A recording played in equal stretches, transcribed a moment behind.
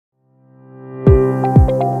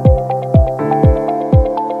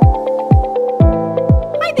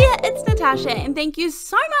Natasha and thank you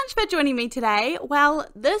so much for joining me today. Well,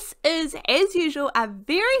 this is, as usual, a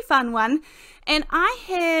very fun one, and I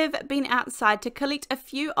have been outside to collect a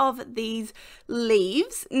few of these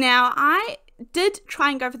leaves. Now, I did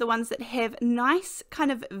try and go for the ones that have nice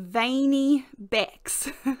kind of veiny backs.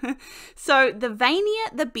 So the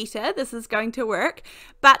veinier the better this is going to work,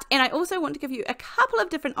 and I also want to give you a couple of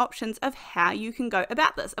different options of how you can go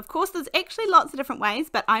about this. Of course, there's actually lots of different ways,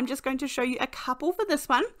 but I'm just going to show you a couple for this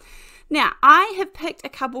one. Now, I have picked a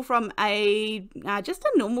couple from just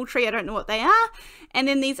a normal tree. I don't know what they are. And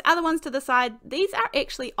then these other ones to the side, these are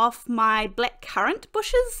actually off my black currant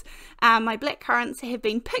bushes. My black currants have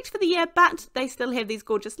been picked for the year, but they still have these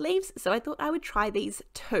gorgeous leaves, so I thought I would try these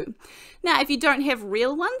too. Now, if you don't have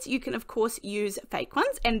real ones, you can of course use fake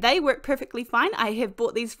ones, and they work perfectly fine. I have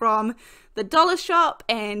bought these from the dollar shop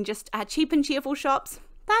and just cheap and cheerful shops.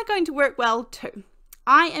 They're going to work well too.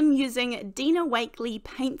 I am using Dina Wakley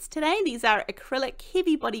paints today. These are acrylic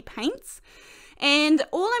heavy body paints, and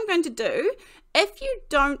all I'm going to do, if you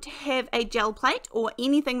don't have a gel plate or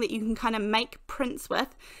anything that you can kind of make prints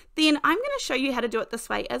with, then I'm going to show you how to do it this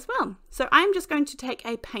way as well. So I'm just going to take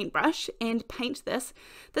a paintbrush and paint this.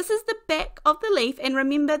 This is the back of the leaf, and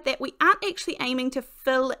remember that we aren't actually aiming to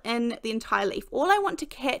fill in the entire leaf. All I want to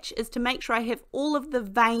catch is to make sure I have all of the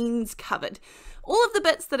veins covered. All of the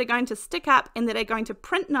bits that are going to stick up and that are going to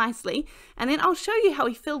print nicely, and then I'll show you how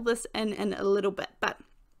we fill this in a little bit. But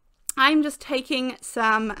I'm just taking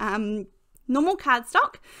some normal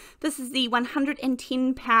cardstock. This is the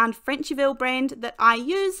 110-pound Frenchville brand that I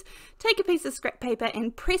use. Take a piece of scrap paper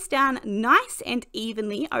and press down nice and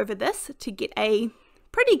evenly over this to get a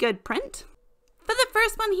pretty good print. For the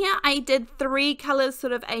first one here, I did 3 colors,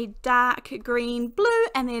 sort of a dark green, blue,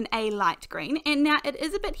 and then a light green. And now it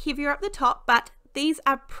is a bit heavier up the top, but these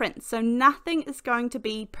are prints, so nothing is going to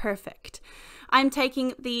be perfect. I'm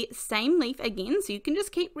taking the same leaf again, so you can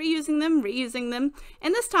just keep reusing them,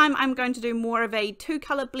 and this time I'm going to do more of a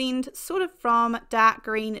 2-color blend, sort of from dark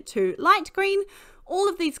green to light green. All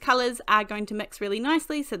of these colors are going to mix really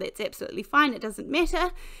nicely, so that's absolutely fine, it doesn't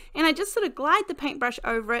matter. And I just sort of glide the paintbrush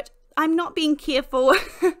over it. I'm not being careful,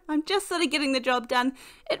 I'm just sort of getting the job done.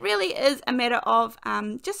 It really is a matter of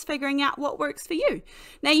just figuring out what works for you.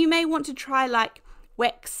 Now, you may want to try like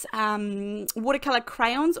wax watercolor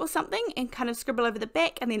crayons or something and kind of scribble over the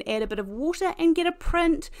back and then add a bit of water and get a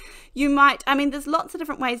print. You might, there's lots of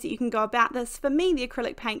different ways that you can go about this. For me, the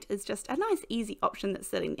acrylic paint is just a nice easy option that's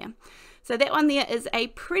sitting there. So that one there is a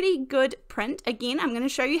pretty good print. Again, I'm going to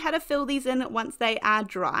show you how to fill these in once they are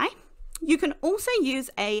dry. You can also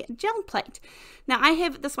use a gel plate. Now, I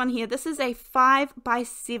have this one here. This is a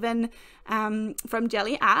 5x7 from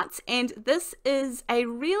Jelly Arts, and this is I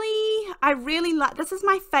really like, this is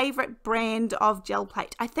my favorite brand of gel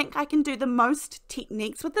plate. I think I can do the most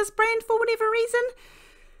techniques with this brand for whatever reason.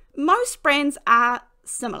 Most brands are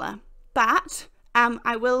similar, but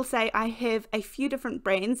I will say I have a few different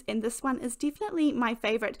brands, and this one is definitely my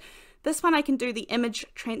favorite. This one I can do the image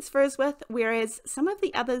transfers with, whereas some of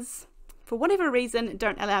the others, for whatever reason,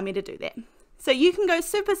 don't allow me to do that. So you can go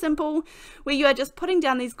super simple, where you are just putting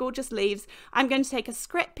down these gorgeous leaves. I'm going to take a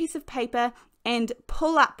scrap piece of paper and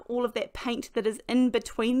pull up all of that paint that is in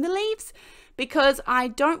between the leaves, because I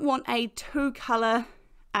don't want a 2-color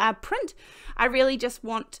print. I really just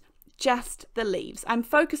want just the leaves. I'm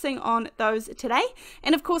focusing on those today,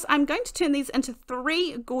 and of course I'm going to turn these into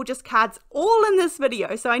 3 gorgeous cards all in this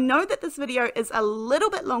video. So I know that this video is a little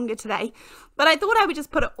bit longer today, but I thought I would just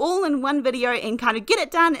put it all in one video and kind of get it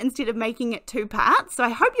done instead of making it 2 parts. So I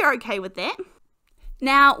hope you're okay with that.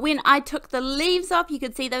 Now, when I took the leaves off, you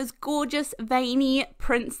could see those gorgeous veiny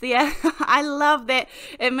prints there. I love that.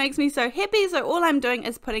 It makes me so happy. So all I'm doing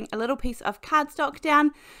is putting a little piece of cardstock down,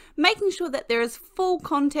 making sure that there is full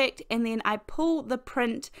contact, and then I pull the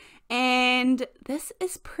print, and this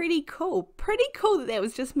is pretty cool. Pretty cool that that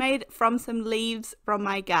was just made from some leaves from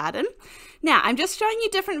my garden. Now, I'm just showing you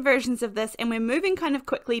different versions of this, and we're moving kind of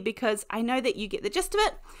quickly because I know that you get the gist of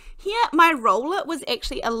it. Here, my roller was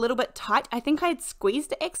actually a little bit tight. I think I had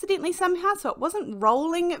squeezed it accidentally somehow, so it wasn't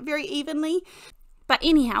rolling very evenly. But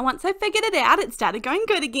anyhow, once I figured it out, it started going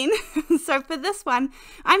good again. So for this one,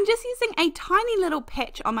 I'm just using a tiny little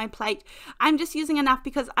patch on my plate. I'm just using enough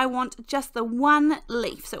because I want just the one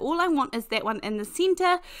leaf. So all I want is that one in the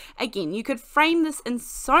center. Again, you could frame this in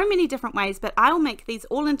so many different ways, but I'll make these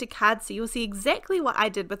all into cards so you'll see exactly what I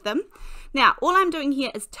did with them. Now, all I'm doing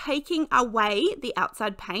here is taking away the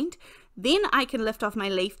outside paint. Then I can lift off my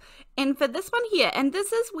leaf. And for this one here, and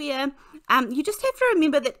this is where you just have to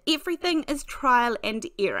remember that everything is trial and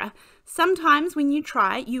error. Sometimes when you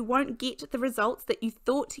try, you won't get the results that you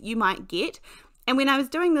thought you might get. And when I was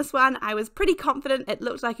doing this one, I was pretty confident. It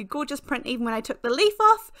looked like a gorgeous print even when I took the leaf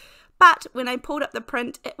off. But when I pulled up the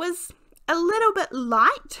print, it was a little bit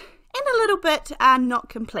light and a little bit not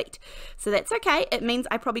complete. So that's okay. It means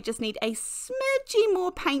I probably just need a smidgy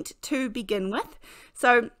more paint to begin with.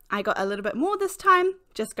 So I got a little bit more this time.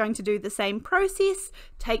 Just going to do the same process.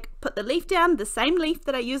 Put the leaf down, the same leaf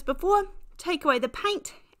that I used before, take away the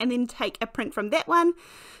paint, and then take a print from that one.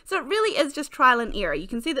 So it really is just trial and error. You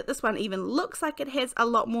can see that this one even looks like it has a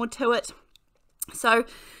lot more to it. So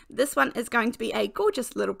this one is going to be a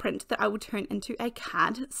gorgeous little print that I will turn into a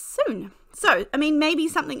card soon. So, I mean, maybe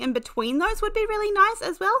something in between those would be really nice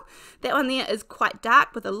as well. That one there is quite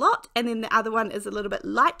dark with a lot, and then the other one is a little bit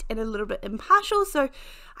light and a little bit impartial. So,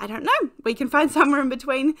 I don't know. We can find somewhere in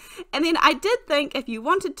between. And then I did think, if you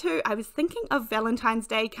wanted to, I was thinking of Valentine's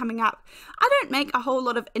Day coming up. I don't make a whole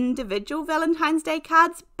lot of individual Valentine's Day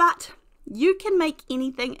cards, but you can make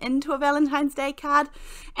anything into a Valentine's Day card.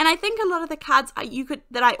 And I think a lot of the cards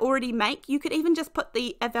that I already make, you could even just put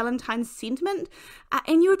a Valentine's sentiment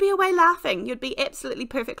and you would be away laughing. You'd be absolutely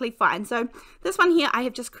perfectly fine. So this one here, I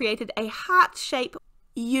have just created a heart shape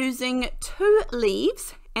using 2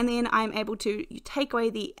 leaves, and then I'm able to take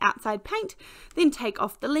away the outside paint, then take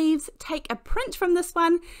off the leaves, take a print from this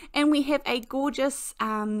one, and we have a gorgeous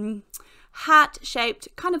heart-shaped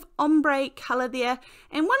kind of ombre color there.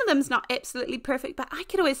 And one of them's not absolutely perfect, but I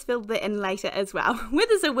could always fill that in later as well. Where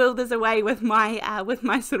there's a will, there's a way with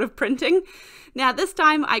my sort of printing. Now this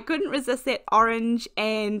time I couldn't resist that orange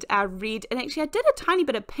and red, and actually I did a tiny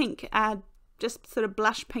bit of pink, just sort of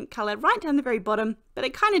blush pink color right down the very bottom, but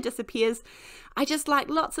it kind of disappears. I just like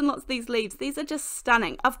lots and lots of these leaves. These are just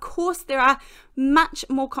stunning. Of course, there are much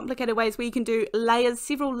more complicated ways where you can do layers,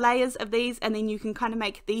 several layers of these, and then you can kind of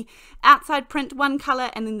make the outside print one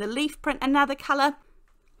color and then the leaf print another color.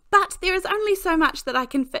 But there is only so much that I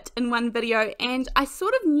can fit in one video, and I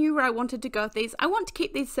sort of knew where I wanted to go with these. I want to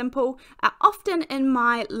keep these simple. Often in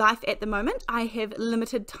my life at the moment, I have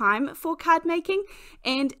limited time for card making,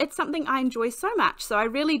 and it's something I enjoy so much. So I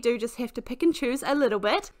really do just have to pick and choose a little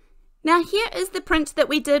bit. Now here is the print that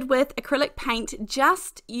we did with acrylic paint,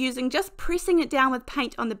 just pressing it down with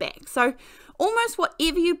paint on the back. So almost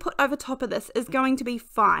whatever you put over top of this is going to be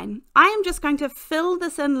fine. I am just going to fill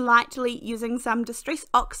this in lightly using some Distress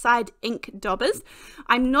Oxide ink daubers.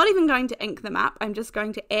 I'm not even going to ink them up. I'm just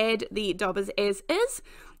going to add the daubers as is.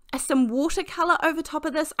 Some watercolor over top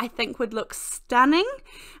of this I think would look stunning.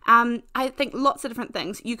 I think lots of different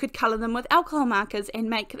things. You could color them with alcohol markers and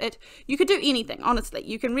make it, you could do anything, honestly.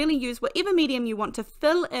 You can really use whatever medium you want to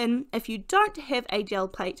fill in if you don't have a gel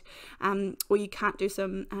plate or you can't do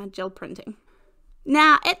some gel printing.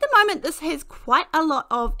 Now at the moment this has quite a lot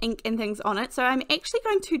of ink and things on it, so I'm actually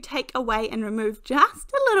going to take away and remove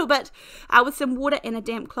just a little bit with some water and a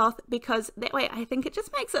damp cloth, because that way I think it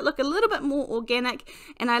just makes it look a little bit more organic,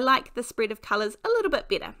 and I like the spread of colours a little bit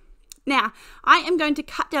better. Now I am going to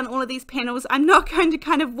cut down all of these panels. I'm not going to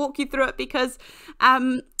kind of walk you through it because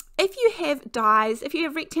if you have dies, if you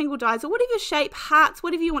have rectangle dies or whatever shape, hearts,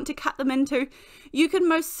 whatever you want to cut them into, you can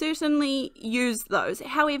most certainly use those.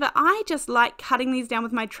 However, I just like cutting these down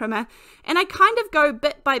with my trimmer, and I kind of go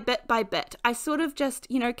bit by bit by bit. I sort of just,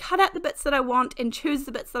 cut out the bits that I want and choose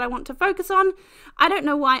the bits that I want to focus on. I don't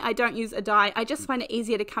know why I don't use a die. I just find it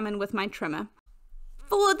easier to come in with my trimmer.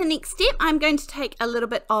 For the next step, I'm going to take a little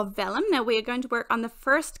bit of vellum. Now we are going to work on the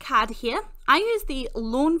first card here. I use the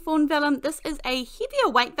Lawn Fawn vellum. This is a heavier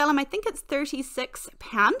weight vellum. I think it's 36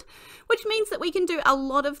 pound, which means that we can do a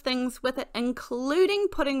lot of things with it, including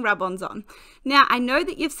putting rub-ons on. Now, I know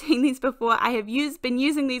that you've seen these before. I have been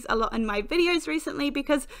using these a lot in my videos recently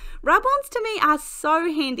because rub-ons to me are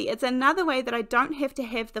so handy. It's another way that I don't have to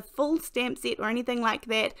have the full stamp set or anything like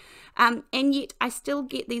that, and yet I still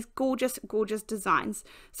get these gorgeous, gorgeous designs.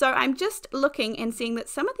 So I'm just looking and seeing that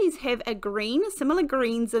some of these have a green, similar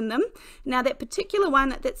greens in them. Now that particular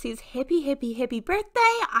one that says happy, happy, happy birthday,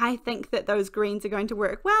 I think that those greens are going to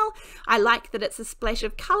work well. I like that it's a splash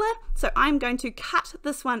of color, so I'm going to cut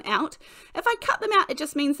this one out. If I cut them out, it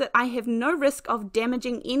just means that I have no risk of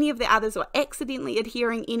damaging any of the others or accidentally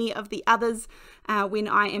adhering any of the others when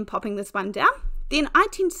I am popping this one down. Then I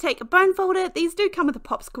tend to take a bone folder. These do come with a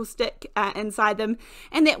popsicle stick inside them,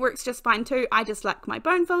 and that works just fine too. I just like my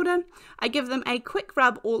bone folder. I give them a quick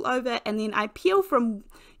rub all over, and then I peel from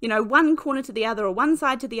one corner to the other or one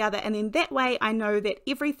side to the other, and then that way I know that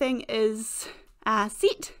everything is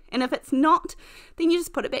set, and if it's not, then you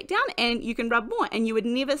just put it back down and you can rub more, and you would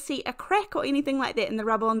never see a crack or anything like that in the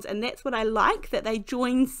rub-ons. And that's what I like, that they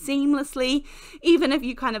join seamlessly, even if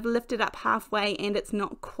you kind of lift it up halfway and it's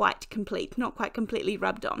not quite complete, not quite completely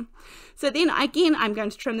rubbed on. So then again, I'm going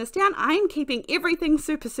to trim this down. I'm keeping everything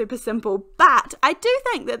super simple, but I do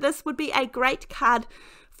think that this would be a great card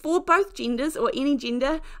for both genders, or any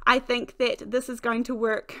gender. I think that this is going to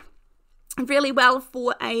work really well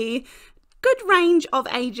for a good range of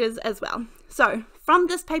ages as well. So from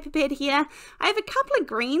this paper pad here, I have a couple of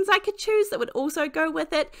greens I could choose that would also go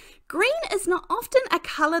with it. Green is not often a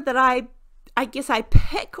color that I guess I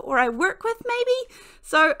pick or I work with maybe.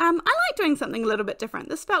 So I like doing something a little bit different.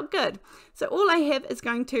 This felt good. So all I have is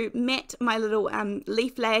going to matte my little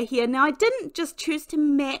leaf layer here. Now I didn't just choose to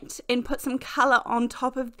matte and put some color on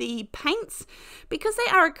top of the paints because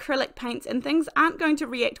they are acrylic paints and things aren't going to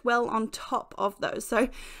react well on top of those. So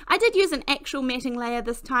I did use an actual matting layer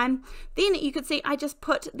this time. Then you could see I just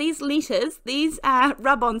put these letters. These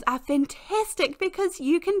rub-ons are fantastic because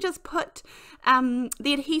you can just put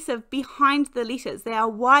the adhesive behind the letters. They are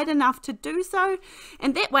wide enough to do so,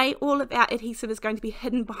 and that way all of our adhesive is going to be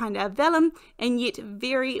hidden behind our vellum and yet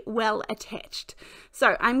very well attached.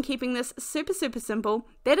 So I'm keeping this super simple.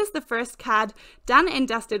 That is the first card done and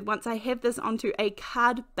dusted once I have this onto a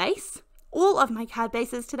card base. All of my card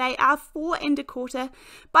bases today are 4 1/4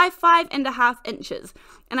 by 5 1/2 inches,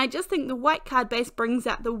 and I just think the white card base brings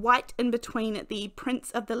out the white in between the prints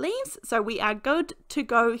of the leaves, so we are good to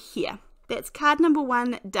go here. That's card number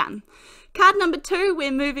 1 done. Card number 2,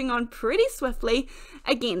 we're moving on pretty swiftly.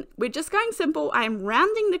 Again, we're just going simple. I am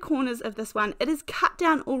rounding the corners of this one. It is cut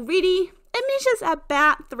down already. It measures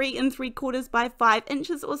about 3 3/4 by 5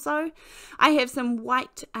 inches or so. I have some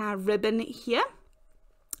white ribbon here.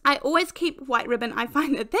 I always keep white ribbon. I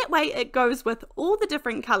find that way it goes with all the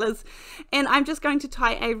different colors, and I'm just going to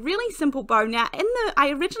tie a really simple bow. Now I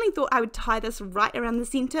originally thought I would tie this right around the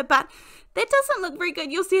center, but that doesn't look very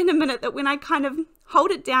good. You'll see in a minute that when I kind of hold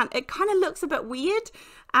it down, it kind of looks a bit weird.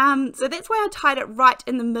 So that's why I tied it right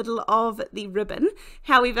in the middle of the ribbon.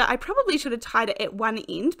 However, I probably should have tied it at one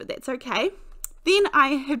end, but that's okay. Then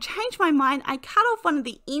I have changed my mind. I cut off one of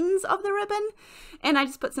the ends of the ribbon and I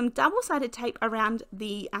just put some double-sided tape around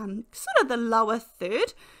the sort of the lower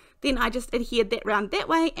third. Then I just adhered that round that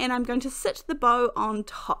way, and I'm going to sit the bow on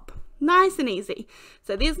top. Nice and easy.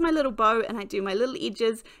 So there's my little bow, and I do my little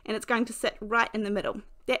edges, and it's going to sit right in the middle.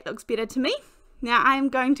 That looks better to me. Now I'm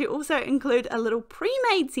going to also include a little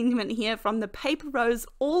pre-made sentiment here from the Paper Rose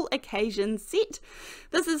All Occasions set.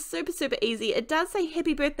 This is super easy. It does say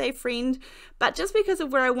happy birthday friend, but just because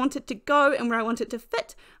of where I want it to go and where I want it to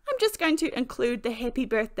fit, I'm just going to include the happy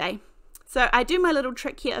birthday. So I do my little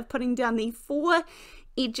trick here of putting down the 4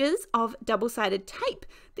 edges of double-sided tape.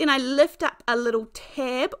 Then I lift up a little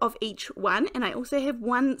tab of each one, and I also have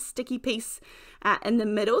one sticky piece in the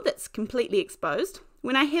middle that's completely exposed.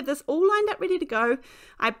 When I have this all lined up ready to go,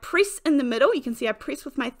 I press in the middle. You can see I press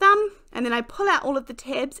with my thumb, and then I pull out all of the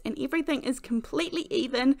tabs, and everything is completely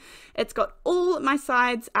even. It's got all my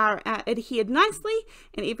sides are adhered nicely,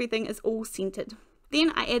 and everything is all centered.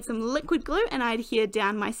 Then I add some liquid glue, and I adhere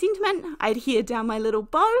down my sentiment. I adhere down my little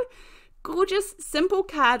bow. Gorgeous, simple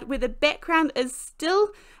card where the background is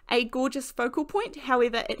still a gorgeous focal point.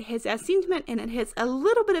 However, it has our sentiment and it has a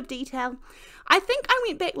little bit of detail. I think I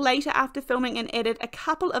went back later after filming and added a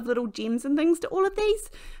couple of little gems and things to all of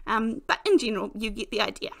these, but in general, you get the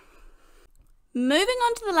idea. Moving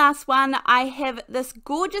on to the last one, I have this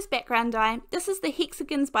gorgeous background die. This is the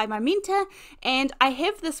Hexagons by Momenta, and I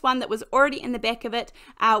have this one that was already in the back of it.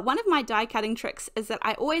 One of my die cutting tricks is that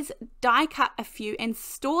I always die cut a few and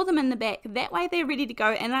store them in the back. That way they're ready to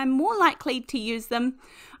go and I'm more likely to use them.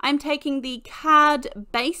 I'm taking the card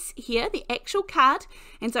base here, the actual card,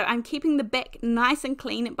 and so I'm keeping the back nice and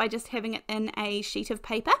clean by just having it in a sheet of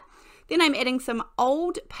paper. Then I'm adding some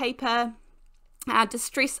old paper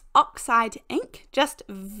Distress Oxide ink, just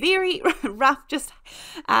very rough, just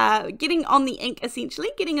getting on the ink essentially,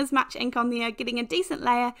 getting as much ink on there, getting a decent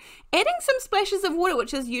layer, adding some splashes of water,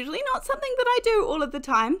 which is usually not something that I do all of the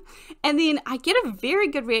time, and then I get a very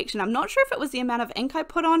good reaction. I'm not sure if it was the amount of ink I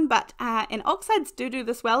put on, but and oxides do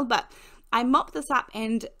this well, but I mop this up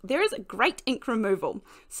and there is a great ink removal.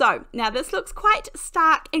 So now this looks quite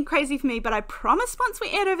stark and crazy for me, but I promise once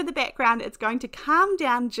we add over the background, it's going to calm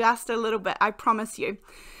down just a little bit, I promise you.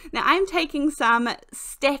 Now I'm taking some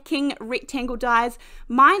stacking rectangle dies.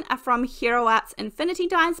 Mine are from Hero Arts Infinity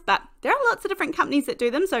Dies, but there are lots of different companies that do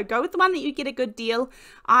them, so go with the one that you get a good deal.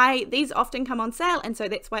 These often come on sale, and so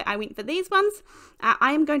that's why I went for these ones.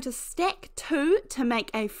 I am going to stack 2 to make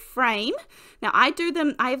a frame. Now I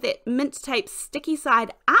have that mint tape sticky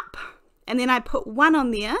side up, and then I put one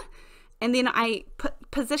on there, and then I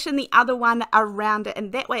position the other one around it,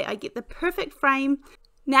 and that way I get the perfect frame.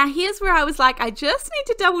 Now here's where I was like, I just need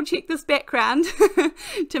to double check this background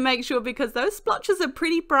to make sure, because those splotches are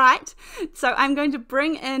pretty bright. So I'm going to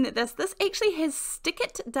bring in this. This actually has Stick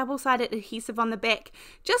It double-sided adhesive on the back.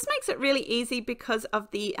 Just makes it really easy because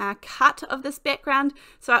of the cut of this background.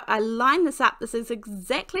 So I line this up. This is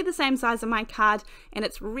exactly the same size of my card, and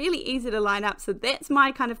it's really easy to line up. So that's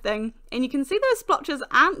my kind of thing. And you can see those splotches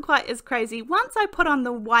aren't quite as crazy once I put on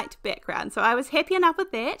the white background. So I was happy enough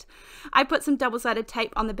with that. I put some double-sided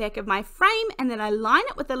tape on the back of my frame, and then I line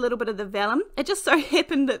it with a little bit of the vellum. It just so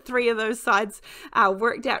happened that 3 of those sides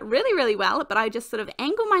worked out really, really well, but I just sort of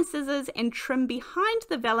angle my scissors and trim behind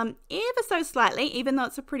the vellum ever so slightly, even though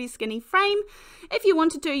it's a pretty skinny frame. If you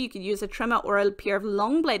wanted to, you could use a trimmer, or a pair of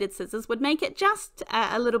long bladed scissors would make it just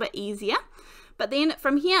a little bit easier. But then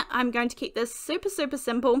from here, I'm going to keep this super, super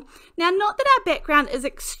simple. Now, not that our background is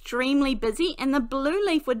extremely busy, and the blue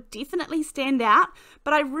leaf would definitely stand out,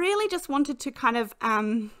 but I really just wanted to kind of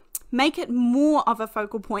make it more of a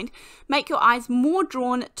focal point, make your eyes more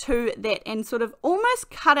drawn to that, and sort of almost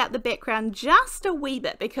cut out the background just a wee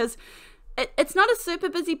bit, because it's not a super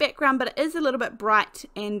busy background, but it is a little bit bright,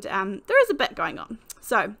 and there is a bit going on.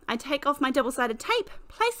 So I take off my double-sided tape,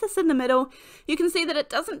 place this in the middle. You can see that it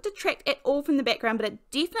doesn't detract at all from the background, but it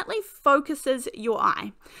definitely focuses your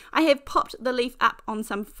eye. I have popped the leaf up on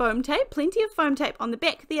some foam tape, plenty of foam tape on the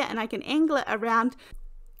back there, and I can angle it around.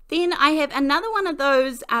 Then I have another one of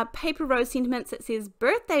those paper rose sentiments that says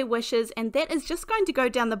birthday wishes, and that is just going to go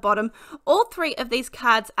down the bottom. All 3 of these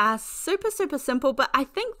cards are super, super simple, but I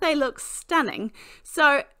think they look stunning.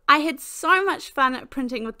 So I had so much fun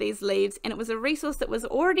printing with these leaves, and it was a resource that was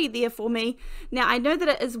already there for me. Now I know that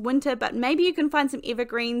it is winter, but maybe you can find some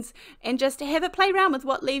evergreens and just have it play around with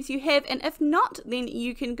what leaves you have, and if not, then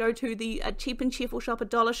you can go to the cheap and cheerful shop,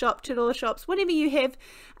 $1 shop, $2 shops, whatever you have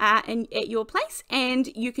at your place, and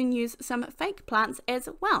you can use some fake plants as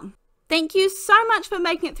well. Thank you so much for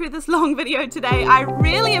making it through this long video today. I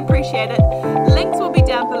really appreciate it. Links will be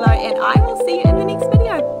down below, and I will see you in the next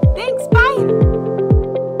video. Thanks.